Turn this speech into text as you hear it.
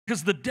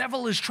Because the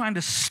devil is trying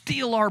to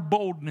steal our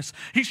boldness.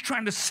 He's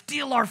trying to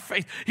steal our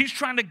faith. He's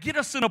trying to get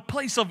us in a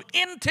place of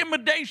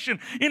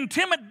intimidation.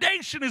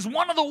 Intimidation is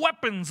one of the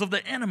weapons of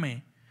the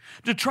enemy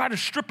to try to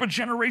strip a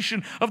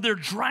generation of their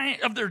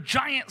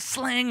giant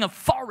slaying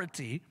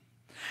authority.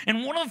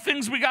 And one of the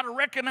things we got to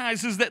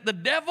recognize is that the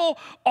devil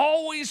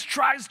always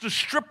tries to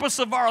strip us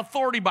of our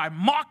authority by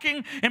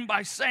mocking and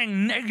by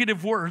saying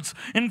negative words.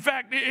 In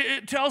fact,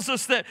 it tells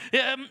us that,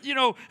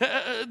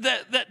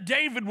 that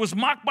David was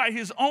mocked by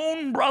his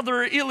own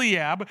brother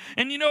Eliab.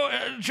 And,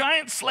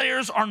 giant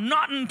slayers are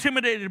not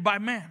intimidated by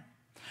man.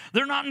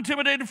 They're not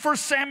intimidated. 1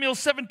 Samuel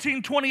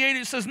 17:28,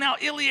 it says, now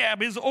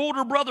Eliab, his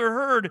older brother,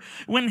 heard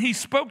when he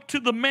spoke to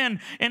the men,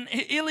 and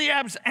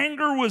Eliab's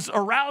anger was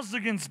aroused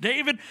against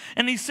David,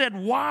 and he said,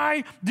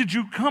 why did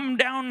you come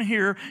down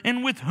here,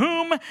 and with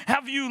whom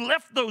have you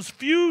left those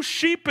few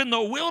sheep in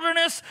the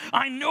wilderness?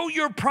 I know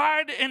your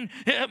pride and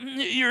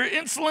your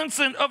insolence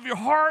of your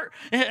heart,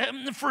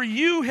 for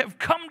you have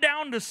come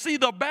down to see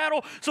the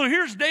battle. So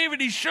here's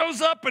David. He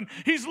shows up, and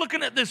he's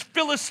looking at this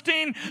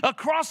Philistine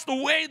across the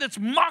way that's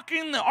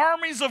mocking the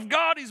armies of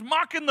God. He's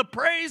mocking the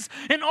praise,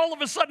 and all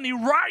of a sudden he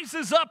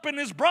rises up, and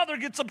his brother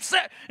gets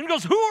upset and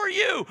goes, who are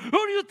you? Who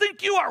do you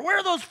think you are? Where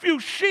are those few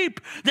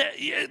sheep that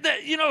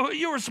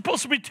you were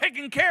supposed to be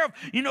taking care of?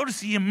 You notice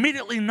he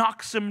immediately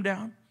knocks him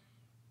down.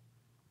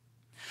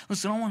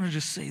 Listen, I want to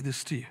just say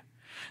this to you.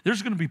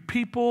 There's going to be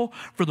people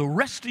for the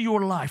rest of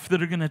your life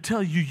that are going to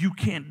tell you you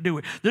can't do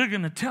it. They're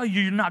going to tell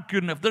you you're not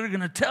good enough. They're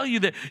going to tell you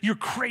that you're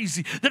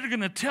crazy. They're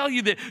going to tell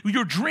you that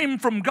your dream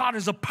from God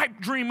is a pipe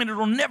dream and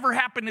it'll never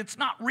happen. It's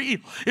not real.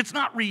 It's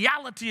not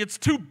reality. It's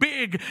too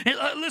big.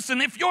 Listen,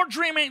 if your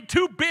dream ain't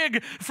too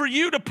big for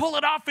you to pull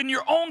it off in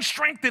your own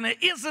strength, then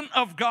it isn't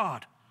of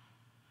God.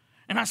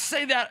 And I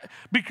say that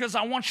because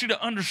I want you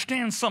to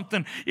understand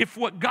something. If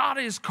what God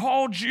has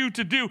called you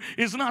to do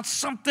is not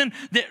something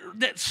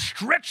that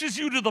stretches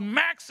you to the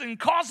max and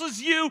causes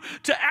you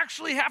to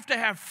actually have to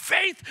have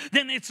faith,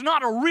 then it's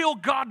not a real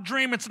God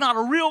dream. It's not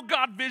a real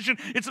God vision.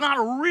 It's not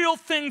a real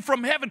thing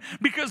from heaven.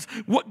 Because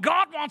what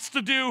God wants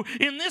to do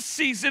in this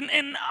season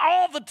and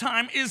all the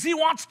time is he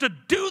wants to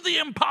do the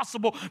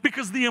impossible,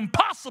 because the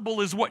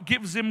impossible is what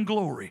gives him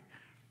glory.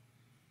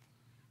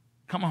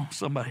 Come on,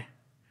 somebody.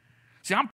 See, I'm